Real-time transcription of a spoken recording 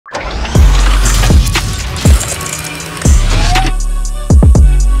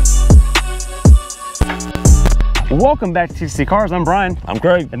Welcome back to TC Cars. I'm Brian. I'm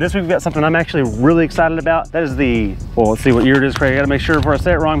Craig. And this week we've got something I'm actually really excited about. That is the, well, let's see what year it is, Craig. I gotta make sure before I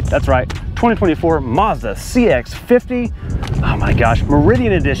say it wrong. That's right, 2024 Mazda CX-50. Oh my gosh,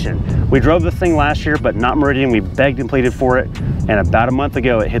 Meridian Edition. We drove this thing last year, but not Meridian. We begged and pleaded for it. And about a month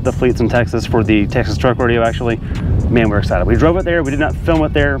ago, it hit the fleets in Texas for the Texas Truck Rodeo, actually. Man, we're excited. We drove it there. We did not film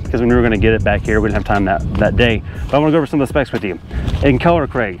it there because we knew we were gonna get it back here. We didn't have time that day. But I wanna go over some of the specs with you. In color,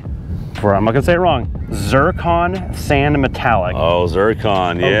 Craig, I'm not gonna say it wrong, Zircon Sand Metallic. Oh,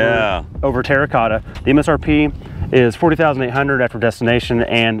 Zircon, yeah. Over terracotta. The MSRP is $40,800 after destination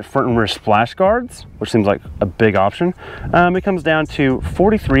and front and rear splash guards, which seems like a big option. It comes down to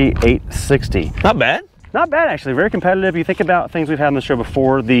 $43,860. Not bad. Not bad, actually. Very competitive. You think about things we've had on the show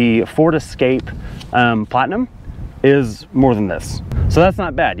before. The Ford Escape Platinum is more than this. So that's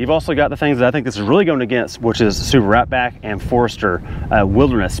not bad. You've also got the things that I think this is really going against, which is Subaru Outback and Forester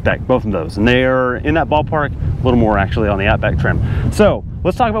Wilderness spec, both of those. And they are in that ballpark, a little more actually on the Outback trim. So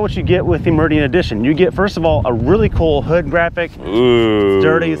let's talk about what you get with the Meridian Edition. You get, first of all, a really cool hood graphic. Ooh. It's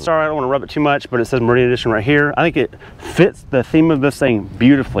dirty, sorry, I don't want to rub it too much, but it says Meridian Edition right here. I think it fits the theme of this thing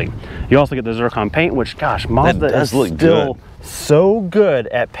beautifully. You also get the Zircon paint, which, gosh, Mazda is still so good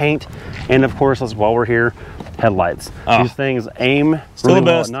at paint. And of course, while we're here, headlights. These things aim really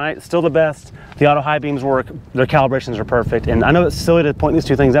well at night. Still the best. The auto high beams work. Their calibrations are perfect. And I know it's silly to point these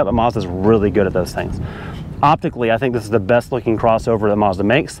two things out, but Mazda's really good at those things. Optically, I think this is the best looking crossover that Mazda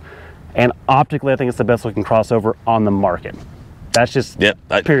makes. And optically, I think it's the best looking crossover on the market. That's just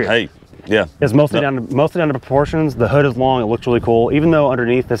period. Hey, yeah. It's mostly down to proportions. The hood is long. It looks really cool. Even though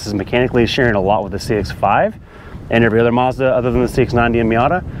underneath this is mechanically sharing a lot with the CX-5 and every other Mazda other than the CX-90 and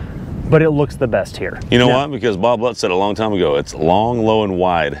Miata. But it looks the best here. You know what? Because Bob Lutz said a long time ago, it's long, low, and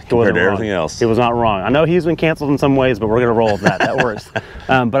wide compared to everything else. It was not wrong. I know he's been canceled in some ways, but we're gonna roll with that. That works.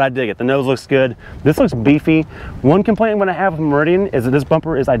 But I dig it. The nose looks good. This looks beefy. One complaint I'm gonna have with Meridian is that this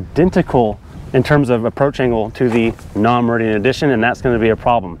bumper is identical in terms of approach angle to the non-Meridian Edition, and that's gonna be a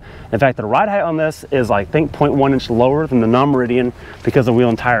problem. In fact, the ride height on this is, I think, 0.1 inch lower than the non-Meridian because the wheel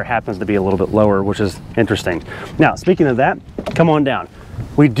and tire happens to be a little bit lower, which is interesting. Now, speaking of that, come on down.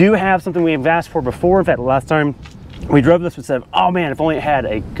 We do have something we've asked for before. In fact, last time we drove this, we said, oh man, if only it had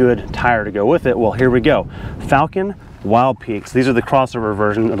a good tire to go with it. Well, here we go. Falcon Wild Peaks. These are the crossover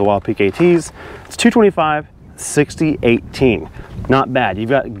version of the Wild Peak ATs. It's 225, 60, 18. Not bad.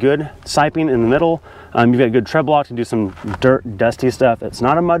 You've got good siping in the middle. You've got good tread blocks to do some dirt, dusty stuff. It's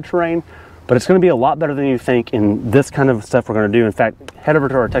not a mud terrain, but it's going to be a lot better than you think in this kind of stuff we're going to do. In fact, head over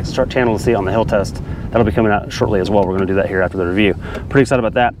to our Texas Truck channel to see it on the hill test. That'll be coming out shortly as well. We're going to do that here after the review. Pretty excited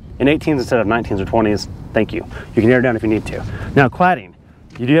about that. In 18s instead of 19s or 20s, thank you. You can air down if you need to. Now, cladding.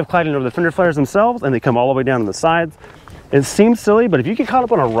 You do have cladding over the fender flares themselves, and they come all the way down to the sides. It seems silly, but if you get caught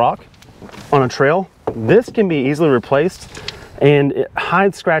up on a rock on a trail, this can be easily replaced, and it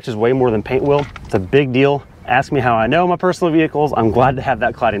hides scratches way more than paint will. It's a big deal. Ask me how I know my personal vehicles. I'm glad to have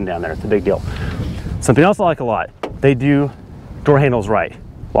that cladding down there. It's a big deal. Something else I like a lot, they do door handles right.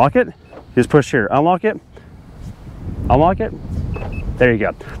 Lock it, just push here. Unlock it, there you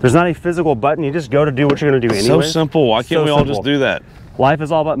go. There's not a physical button. You just go to do what you're gonna do anyway. So simple. Why can't we all just do that? Life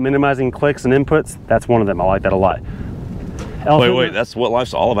is all about minimizing clicks and inputs. That's one of them. I like that a lot. Wait, that's what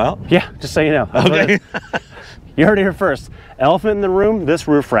life's all about? Yeah, just so you know. Okay. You heard it here first. Elephant in the room, this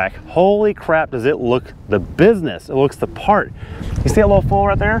roof rack. Holy crap, does it look the business. It looks the part. You see that little foil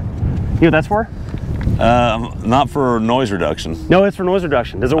right there? You know what that's for? Not for noise reduction. No, it's for noise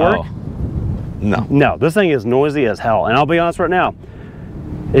reduction. Does it work? Oh. No. No, this thing is noisy as hell. And I'll be honest right now,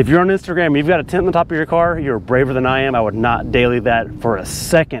 if you're on Instagram and you've got a tent on the top of your car, you're braver than I am. I would not daily that for a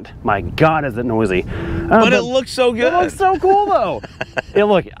second. My God, is it noisy. But it looks so good. It looks so cool though.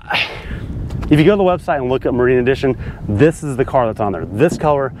 If you go to the website and look up Meridian Edition, this is the car that's on there. This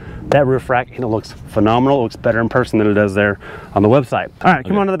color, that roof rack, and it looks phenomenal. It looks better in person than it does there on the website. All right,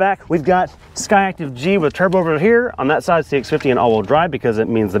 come on to the back. We've got Skyactiv G with turbo over here. On that side, CX-50 and all-wheel drive because it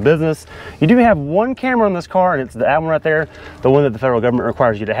means the business. You do have one camera on this car, and it's that one right there, the one that the federal government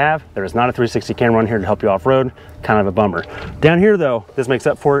requires you to have. There is not a 360 camera on here to help you off-road. Kind of a bummer. Down here, though, this makes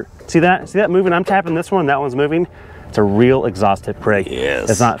up for it. See that? See that moving? I'm tapping this one, that one's moving. It's a real exhaust tip, Craig. Yes.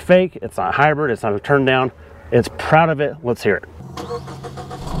 It's not fake, it's not hybrid, it's not a turn down. It's proud of it. Let's hear it.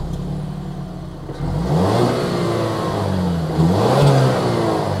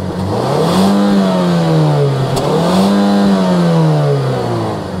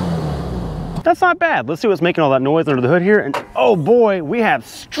 That's not bad. Let's see what's making all that noise under the hood here. And oh boy, we have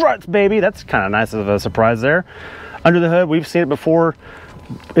struts, baby. That's kind of nice of a surprise there. Under the hood, we've seen it before.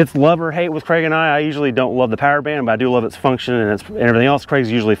 It's love or hate with Craig and I. I usually don't love the power band, but I do love its function and everything else.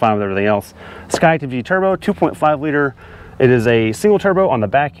 Craig's usually fine with everything else. SkyActiv-G turbo, 2.5 liter. It is a single turbo on the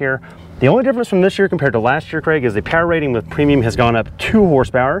back here. The only difference from this year compared to last year, Craig, is the power rating with premium has gone up 2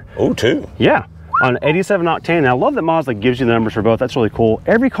 horsepower. Oh, 2? Yeah, on 87 octane. And I love that Mazda gives you the numbers for both. That's really cool.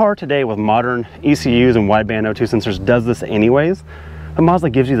 Every car today with modern ECUs and wideband O2 sensors does this anyways, but Mazda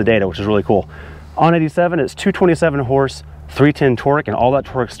gives you the data, which is really cool. On 87, it's 227 horse, 310 torque, and all that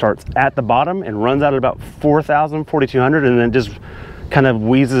torque starts at the bottom and runs out at about 4,000, 4,200, and then just kind of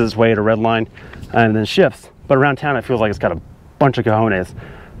wheezes its way to red line and then shifts. But around town, it feels like it's got a bunch of cojones.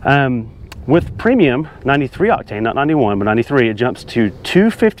 With premium, 93 octane, not 91, but 93, it jumps to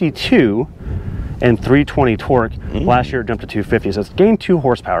 252 and 320 torque. Last year, it jumped to 250, so it's gained 2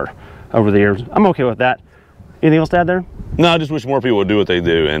 horsepower over the years. I'm okay with that. Anything else to add there? No, I just wish more people would do what they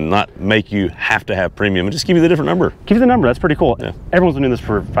do and not make you have to have premium and just give you the different number. Give you the number, that's pretty cool. Yeah. Everyone's been doing this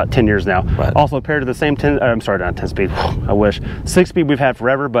for about 10 years now. Right. Also paired to the same 10, I'm sorry, not 10 speed, I wish. 6 speed we've had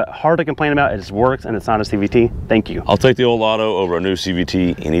forever, but hard to complain about. It just works and it's not a CVT. Thank you. I'll take the old auto over a new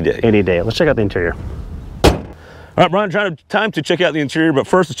CVT any day. Any day. Let's check out the interior. All right, Brian, time to check out the interior, but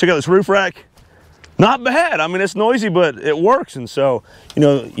first let's check out this roof rack. Not bad. I mean, it's noisy, but it works. And so, you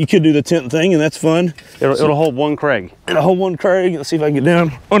know, you could do the tent thing and that's fun. It'll hold one Craig. It'll hold one Craig. Let's see if I can get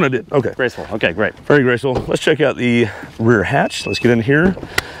down. Oh, no, I did. Okay. Graceful. Okay, great. Very graceful. Let's check out the rear hatch. Let's get in here.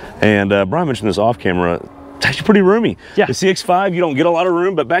 And Brian mentioned this off camera. It's actually pretty roomy. Yeah. The CX-5, you don't get a lot of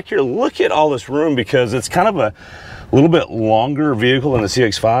room, but back here, look at all this room because it's kind of a little bit longer vehicle than the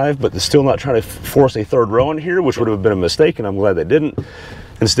CX-5, but they're still not trying to force a third row in here, which would have been a mistake, and I'm glad they didn't.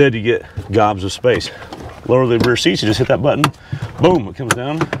 Instead, you get gobs of space. Lower the rear seats, you just hit that button. Boom, it comes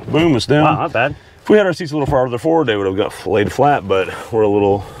down. Boom, it's down. Wow, not bad. If we had our seats a little farther forward, they would have got laid flat, but we're a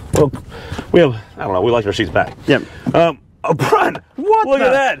little, well, we have, I don't know, we like our seats back. Yep. Oh, Brian, look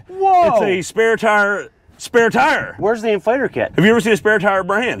at that. Whoa. It's a spare tire. Where's the inflator kit? Have you ever seen a spare tire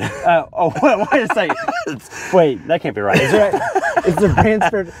brand? Wait a second. Wait, that can't be right. Is the brand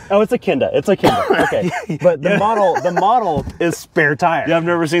spare? Oh, it's a Kenda. It's a Kenda. Okay, but the model is spare tire. Yeah, I've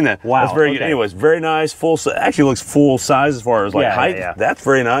never seen that. Wow. That's very good. Anyways, very nice. Actually looks full size as far as like height. Yeah. That's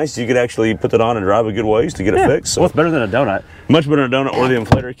very nice. You could actually put that on and drive a good ways to get it fixed. So. Well, it's better than a donut. Much better than a donut or the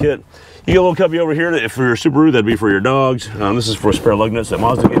inflator kit. You get a little cubby over here that if for your Subaru, that'd be for your dogs. This is for spare lug nuts that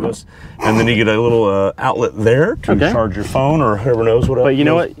Mazda gave us. And then you get a little outlet there to charge your phone or whoever knows what else. But you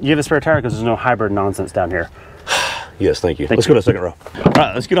know what? You have a spare tire because there's no hybrid nonsense down here. Yes, thank you. Let's go to the second row. All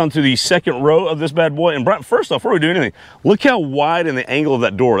right, let's get on to the second row of this bad boy. And Brian, first off, before we do anything, look how wide in the angle of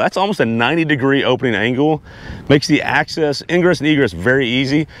that door. That's almost a 90-degree opening angle. Makes the ingress and egress very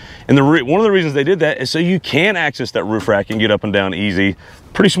easy. And one of the reasons they did that is so you can access that roof rack and get up and down easy.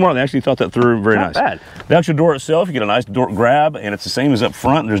 Pretty smart. They actually thought that through. Very nice. Not bad. The actual door itself, you get a nice door grab, and it's the same as up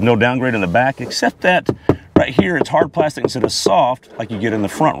front. There's no downgrade in the back, except that right here, it's hard plastic instead of soft like you get in the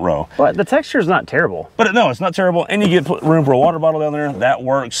front row. But the texture is not terrible. But no, it's not terrible. And you get room for a water bottle down there. That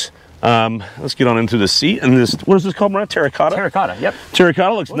works. Let's get on into the seat. And this, what is this called, Brian? Terracotta? Terracotta, yep.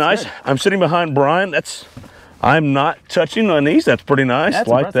 Terracotta looks nice. Good. I'm sitting behind Brian. I'm not touching on these. That's pretty nice. That's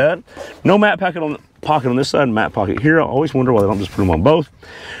like impressive. that. No matte pocket on this side, matte pocket here. I always wonder why they don't just put them on both.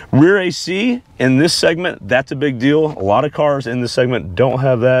 Rear AC in this segment, that's a big deal. A lot of cars in this segment don't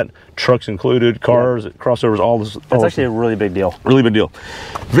have that. Trucks included, cars, crossovers, all this. That's actually a really big deal. Really big deal.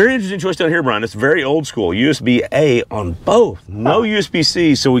 Very interesting choice down here, Brian. It's very old school. USB-A on both. No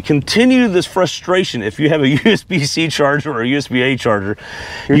USB-C. So we continue this frustration. If you have a USB-C charger or a USB-A charger,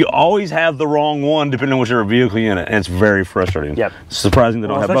 you always have the wrong one depending on whichever vehicle you're in it. And it's very frustrating. Yep. It's surprising they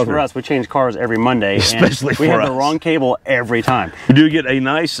don't have both. Especially for us, we change cars every Monday. Especially for us. We have the wrong cable every time. You do get a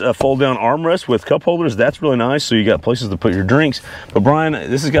nice fold-down armrest with cup holders. That's really nice. So you got places to put your drinks. But Brian,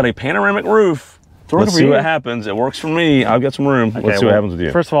 this has got a panoramic roof. Let's see what happens. It works for me. I've got some room. Okay, let's see what happens with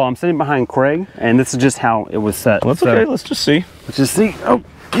you. First of all, I'm sitting behind Craig, and this is just how it was set. Well, that's okay. Let's just see. Let's just see.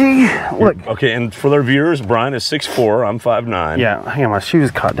 Okay, look. Okay, and for their viewers, Brian is 6'4". I'm 5'9". Yeah, hang on. My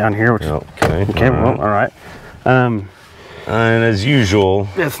shoe's caught down here. Which, okay. Okay. Well, all right. And as usual,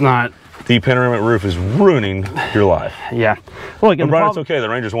 it's not. The panoramic roof is ruining your life. Yeah. Well, but Brian, it's okay. The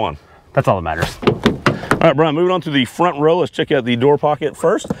Rangers won. That's all that matters. All right, Brian, moving on to the front row. Let's check out the door pocket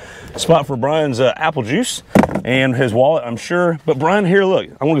first. Spot for Brian's apple juice and his wallet, I'm sure. But Brian, here, look.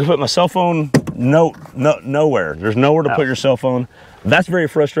 I'm going to put my cell phone nowhere. There's nowhere to put your cell phone. That's very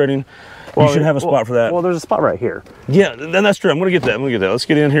frustrating. Well, you should have a spot for that. Well, there's a spot right here. Yeah, then that's true. I'm going to get that. Let's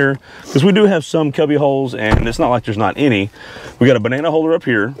get in here because we do have some cubby holes, and it's not like there's not any. We got a banana holder up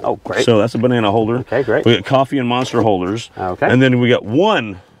here. Oh, great. So that's a banana holder. Okay, great. We got coffee and monster holders. Okay. And then we got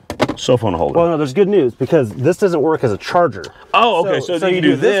one cell phone holder. Well, no, there's good news because this doesn't work as a charger. Oh, okay. So you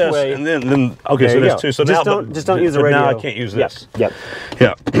do this way, and then okay. So there's two. So just now, don't use the radio. Now I can't use this. Yep.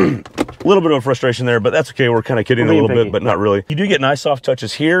 Yeah. A little bit of frustration there, but that's okay. We're kind of kidding a little bit, but not really. You do get nice soft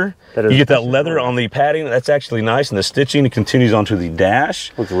touches here. You get that leather on the padding. That's actually nice, and the stitching continues onto the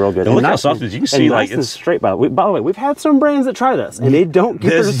dash. Looks real good. And look how soft it is. You can see like it's straight. By the way, we've had some brands that try this, and they don't get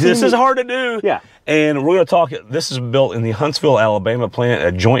this is hard to do. Yeah. And we're going to talk. This is built in the Huntsville, Alabama plant,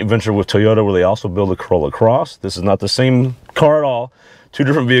 a joint venture with Toyota, where they also build the Corolla Cross. This is not the same car at all. Two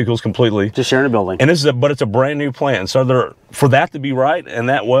different vehicles completely. Just sharing a building. And this is but it's a brand new plant. So for that to be right and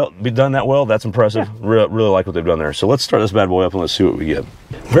be done that well, that's impressive. Yeah. Really like what they've done there. So let's start this bad boy up and let's see what we get.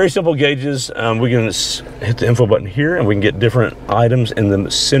 Very simple gauges. We can hit the info button here and we can get different items in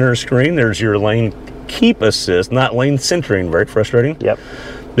the center screen. There's your lane keep assist, not lane centering. Very frustrating. Yep.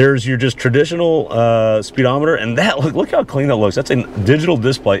 There's your just traditional speedometer, and that look how clean that looks. That's a digital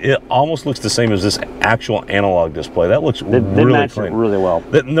display. It almost looks the same as this actual analog display. That looks really clean. Really well.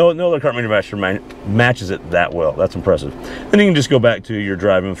 No other car manufacturer matches it that well. That's impressive. Then you can just go back to your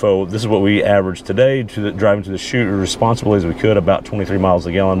drive info. This is what we averaged today, driving to the shoot as responsibly as we could, about 23 miles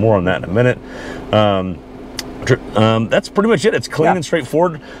a gallon. More on that in a minute. That's pretty much it. It's clean and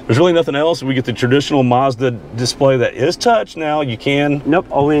straightforward. There's really nothing else. We get the traditional Mazda display that is touch now. You can. Nope,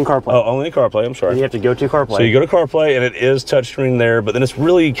 only in CarPlay. Oh, only in CarPlay. I'm sorry. And you have to go to CarPlay. So you go to CarPlay and it is touchscreen there, but then it's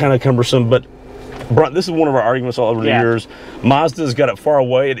really kind of cumbersome. But this is one of our arguments all over the years. Mazda's got it far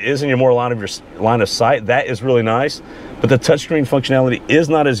away. It is in your more line of sight. That is really nice. But the touchscreen functionality is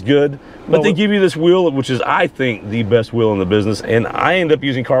not as good. But they give you this wheel, which is, I think, the best wheel in the business. And I end up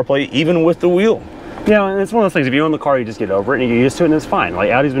using CarPlay even with the wheel. Yeah, and it's one of those things, if you own the car, you just get over it and you get used to it and it's fine.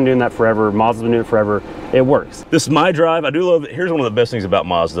 Like Audi's been doing that forever, Mazda's been doing it forever, it works. This is my drive. I do love it. Here's one of the best things about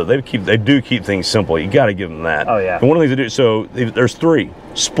Mazda. They do keep things simple. You got to give them that. Oh yeah. And one of the things they do, so there's three: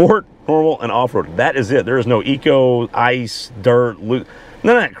 sport, normal, and off-road. That is it. There is no eco, ice, dirt, none of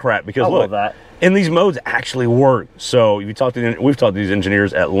that crap, because look, and these modes actually work. So if you talk to we've talked to these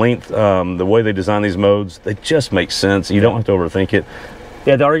engineers at length, the way they design these modes, they just make sense. You don't have to overthink it.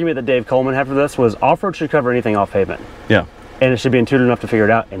 Yeah, the argument that Dave Coleman had for this was off-road should cover anything off pavement. Yeah. And it should be intuitive enough to figure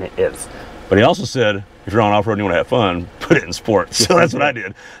it out, and it is. But he also said, if you're on off-road and you want to have fun, put it in sport. So that's what I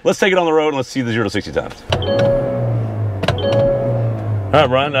did. Let's take it on the road and let's see the 0 to 60 times. All right,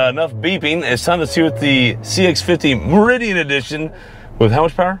 Brian, enough beeping. It's time to see what the CX-50 Meridian Edition with how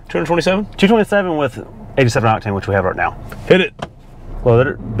much power? 227? 227 with 87 octane, which we have right now. Hit it. Load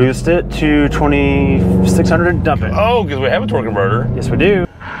it, boost it to 2600 and dump it. Oh, because we have a torque converter. Yes, we do.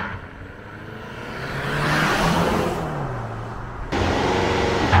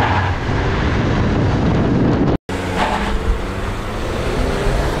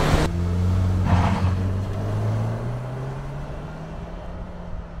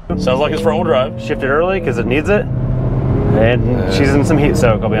 Sounds like it's front-wheel drive. Shifted early because it needs it. And she's in some heat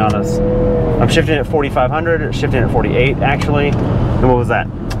soak, I'll be honest. I'm shifting at 4,500, shifting at 48 actually. And what was that?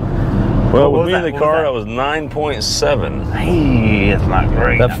 Well, with me in the car, that was 9.7. Hey, it's not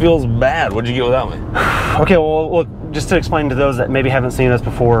great. That feels bad. What'd you get without me? Okay, well, look, just to explain to those that maybe haven't seen us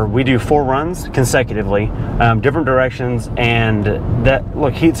before, we do 4 runs consecutively, different directions, and that,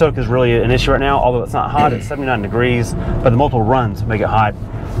 look, heat soak is really an issue right now, although it's not hot, it's 79 degrees, but the multiple runs make it hot.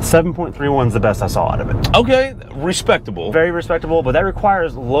 7.31 is the best I saw out of it. Okay, respectable. Very respectable, but that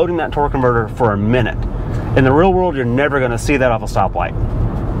requires loading that torque converter for a minute. In the real world, you're never gonna see that off a stoplight.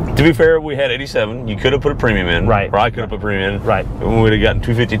 To be fair, we had 87. You could have put a premium in. Right. Or I could have put premium in. Right. And we would have gotten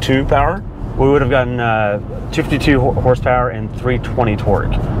 252 power. We would have gotten 252 horsepower and 320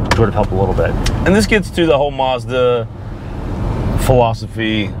 torque, which would have helped a little bit. And this gets to the whole Mazda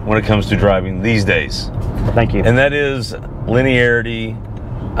philosophy when it comes to driving these days. Thank you. And that is linearity.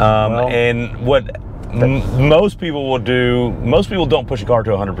 And what most people will do, most people don't push a car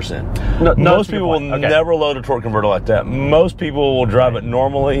to 100%. Most people will never load a torque converter like that. Most people will drive it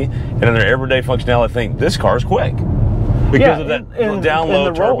normally, and in their everyday functionality think, this car is quick. Because of that down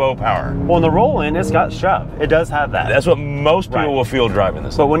low turbo power. Well, in the roll-in, it's got shove. It does have that. That's what most people will feel driving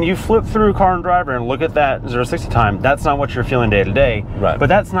this. But when you flip through Car and Driver and look at that 0 to 60 time, that's not what you're feeling day to day. Right. But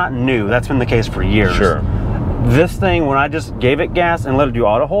that's not new. That's been the case for years. Sure. This thing, when I just gave it gas and let it do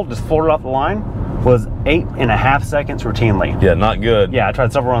auto hold, just floated off the line, was 8.5 seconds routinely. Yeah, not good. Yeah, I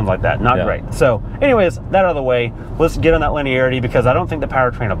tried several runs like that. Not great. So, anyways, that out of the way. Let's get on that linearity because I don't think the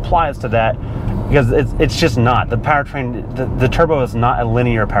powertrain applies to that because it's just not. The powertrain, the turbo is not a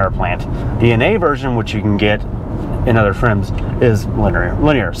linear power plant. The NA version, which you can get, in other trims is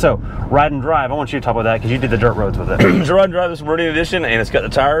linear. So ride and drive, I want you to talk about that because you did the dirt roads with it. So ride and drive this Meridian Edition, and it's got the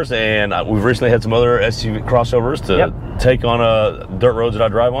tires, and we've recently had some other SUV crossovers to take on dirt roads that I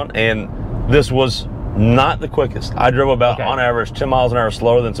drive on, and this was not the quickest. I drove about, on average, 10 miles an hour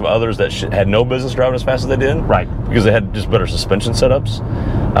slower than some others that had no business driving as fast as they did. Right. Because they had just better suspension setups.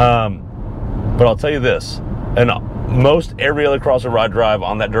 But I'll tell you this, and most every other crossover I drive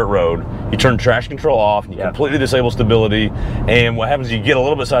on that dirt road, you turn traction control off, and you completely disable stability, and what happens is you get a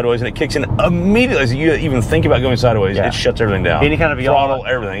little bit sideways, and it kicks in immediately as you even think about going sideways. It shuts everything down. Any kind of throttle,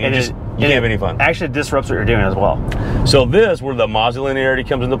 everything. And you can't have any fun. Actually disrupts what you're doing as well. So this, where the Mazda linearity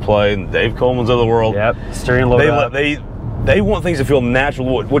comes into play, and Dave Coleman's of the world. Steering load up. They want things to feel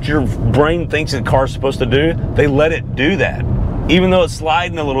natural. What your brain thinks the car's supposed to do, they let it do that. Even though it's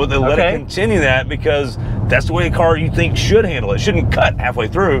sliding a little bit, they let it continue that because that's the way a car you think should handle it. It shouldn't cut halfway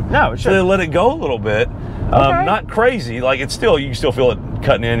through. No, it shouldn't. So they let it go a little bit. Not crazy. Like you can still feel it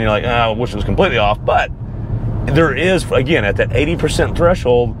cutting in. You're like, I wish it was completely off. But there is, again, at that 80%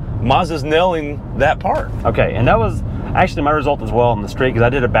 threshold, Mazda's nailing that part. Okay, and that was actually my result as well on the street because I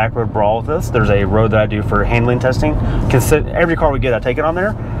did a back road brawl with this. There's a road that I do for handling testing. Every car we get, I take it on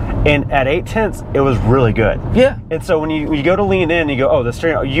there. And at 8/10, it was really good. Yeah. And so when you go to lean in, you go, oh, the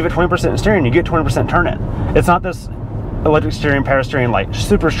steering, you give it 20% steering, you get 20% turn in. It's not this electric steering, power steering, like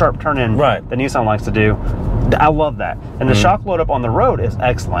super sharp turn in that Nissan likes to do. I love that. And the shock load up on the road is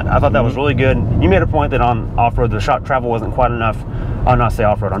excellent. I thought that was really good. You made a point that on off-road, the shock travel wasn't quite enough. I'll not say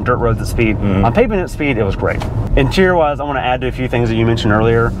off-road, on dirt roads at speed. On pavement at speed, it was great. Interior-wise, I want to add to a few things that you mentioned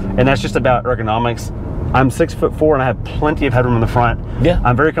earlier, and that's just about ergonomics. I'm 6'4" and I have plenty of headroom in the front. Yeah.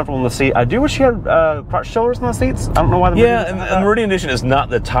 I'm very comfortable in the seat. I do wish you had crotch shoulders in the seats. I don't know why the Meridian Edition is not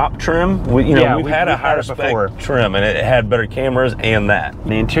the top trim. We've had a higher spec trim, and it had better cameras and that.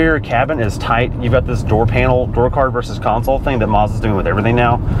 The interior cabin is tight. You've got this door panel, door card versus console thing that Mazda's doing with everything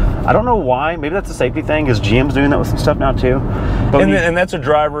now. I don't know why. Maybe that's a safety thing because GM's doing that with some stuff now too. But and that's a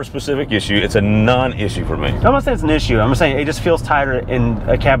driver specific issue. It's a non-issue for me. I'm not saying it's an issue. I'm saying it just feels tighter in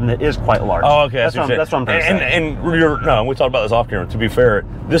a cabin that is quite large. Oh, okay. That's what I'm trying to say. And we talked about this off camera. To be fair,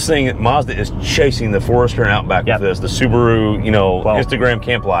 this thing, Mazda is chasing the Forester and Outback with this, the Subaru, Instagram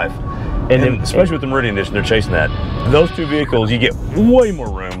camp life. And especially with the Meridian Edition, they're chasing that. Those two vehicles, you get way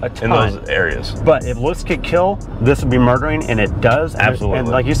more room in those areas. But if looks could kill, this would be murdering, and it does. Absolutely. And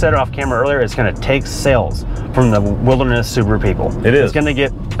like you said off camera earlier, it's going to take sales from the wilderness Subaru people. It is. It's going to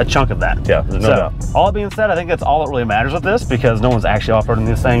get a chunk of that. Yeah, there's no doubt. All being said, I think that's all that really matters with this because no one's actually off-roading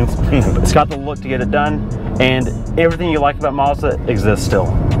these things. It's got the look to get it done, and everything you like about Mazda exists still.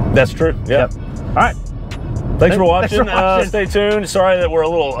 That's true. Yeah. All right. Thanks for watching. Stay tuned. Sorry that we're a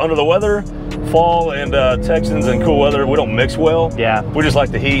little under the weather. Fall and Texans and cool weather, we don't mix well. Yeah. We just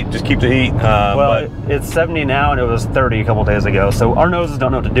like the heat, just keep the heat. It's 70 now and it was 30 a couple days ago, so our noses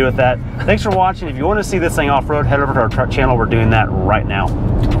don't know what to do with that. Thanks for watching. If you want to see this thing off-road, head over to our truck channel. We're doing that right now.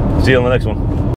 See you on the next one.